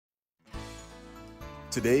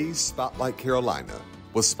Today's Spotlight Carolina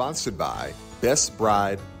was sponsored by Best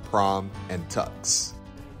Bride, Prom, and Tux.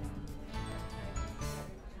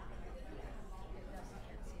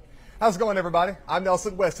 How's it going, everybody? I'm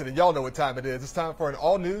Nelson Weston, and y'all know what time it is. It's time for an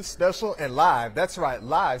all-new, special, and live, that's right,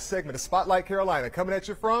 live segment of Spotlight Carolina, coming at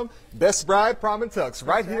you from Best Bride, Prom, and Tux,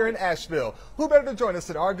 right here in Asheville. Who better to join us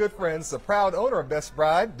than our good friends, the proud owner of Best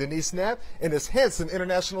Bride, Denise Knapp, and this handsome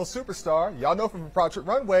international superstar, y'all know from Project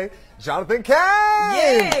Runway, Jonathan Kane!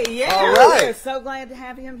 Yay! Yeah! All right. We're so glad to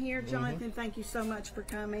have him here, Jonathan. Thank you so much for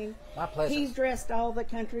coming. My pleasure. He's dressed all the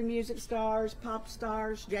country music stars, pop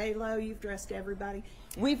stars, J-Lo. You've dressed everybody.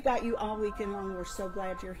 We've got you all weekend long. We're so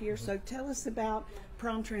glad you're here. So tell us about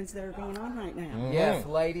prom trends that are going on right now. Yes,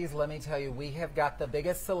 ladies, let me tell you, we have got the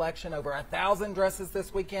biggest selection, over 1,000 dresses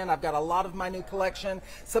this weekend. I've got a lot of my new collection.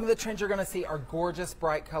 Some of the trends you're going to see are gorgeous,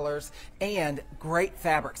 bright colors and great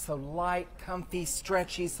fabrics. So light, comfy,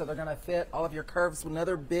 stretchy, so they're going to fit all of your curves.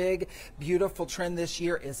 Another big, beautiful trend this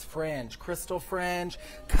year is fringe, crystal fringe,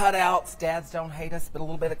 cutouts. Dads don't hate us, but a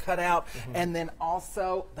little bit of cutout. And then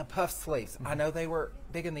also the puff sleeves. I know they were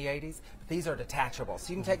big in the 80s, but these are detachable.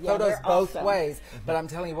 So you can take photos both ways, but I'm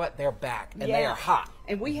telling you what, they're back, and they are hot.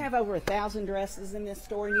 And we have over 1,000 dresses in this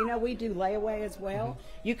store, and you know we do layaway as well.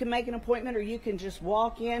 You can make an appointment, or you can just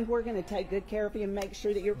walk in. We're going to take good care of you and make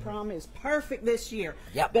sure that your prom is perfect this year.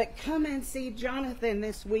 But come and see Jonathan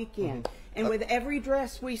this weekend. And with every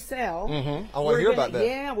dress we sell, I want to hear about that.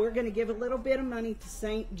 Yeah, we're going to give a little bit of money to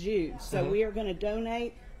St. Jude. So we are going to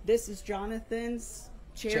donate. This is Jonathan's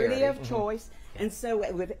charity of choice. And so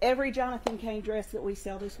with every Jonathan Kane dress that we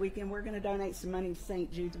sell this weekend, we're going to donate some money to St.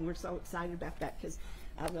 Jude's, and we're so excited about that because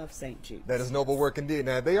I love St. Jude's. That is noble work indeed.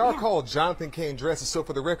 Now, they are called Jonathan Kane dresses, so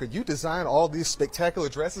for the record, you design all these spectacular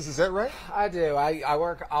dresses, is that right? I do. I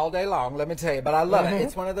work all day long, let me tell you, but I love it.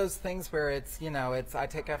 It's one of those things where it's, you know, I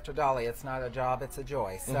take after Dolly. It's not a job, it's a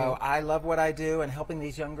joy. So I love what I do, and helping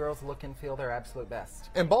these young girls look and feel their absolute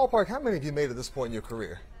best. And ballpark, how many have you made at this point in your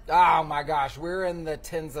career? Oh my gosh, we're in the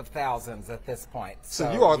tens of thousands at this point.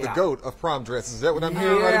 So you are the GOAT of prom dresses. Is that what I'm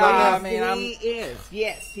hearing right about now? I mean, he is.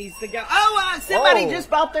 Yes, he's the GOAT. Oh, somebody just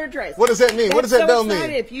bought their dress. What does that mean? What does that bell mean?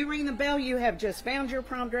 If you ring the bell, you have just found your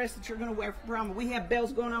prom dress that you're going to wear for prom. We have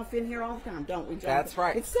bells going off in here all the time, don't we, Jonathan? That's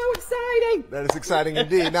right. It's so exciting. That is exciting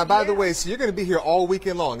indeed. Now, by the way, so you're going to be here all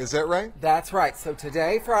weekend long. Is that right? That's right. So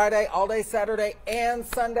today, Friday, all day Saturday, and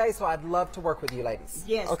Sunday. So I'd love to work with you ladies.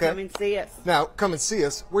 Yes, come and see us. Now, come and see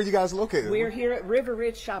us. Where are you guys located? We're here at River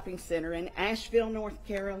Ridge Shopping Center in Asheville, North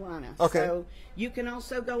Carolina. Okay. So you can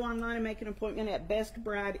also go online and make an appointment at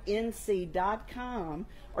bestbridenc.com,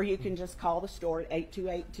 or you can just call the store at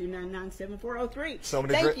 828-299-7403.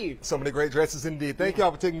 Thank you. So many great dresses indeed. Thank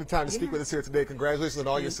y'all for taking the time to speak with us here today. Congratulations on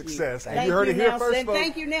all your success. And you heard it here first, folks.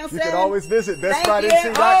 Thank you, Nelson. You can always visit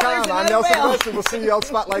bestbridenc.com. I'm Nelson Weston. We'll see you on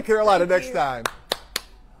Spotlight Carolina next time.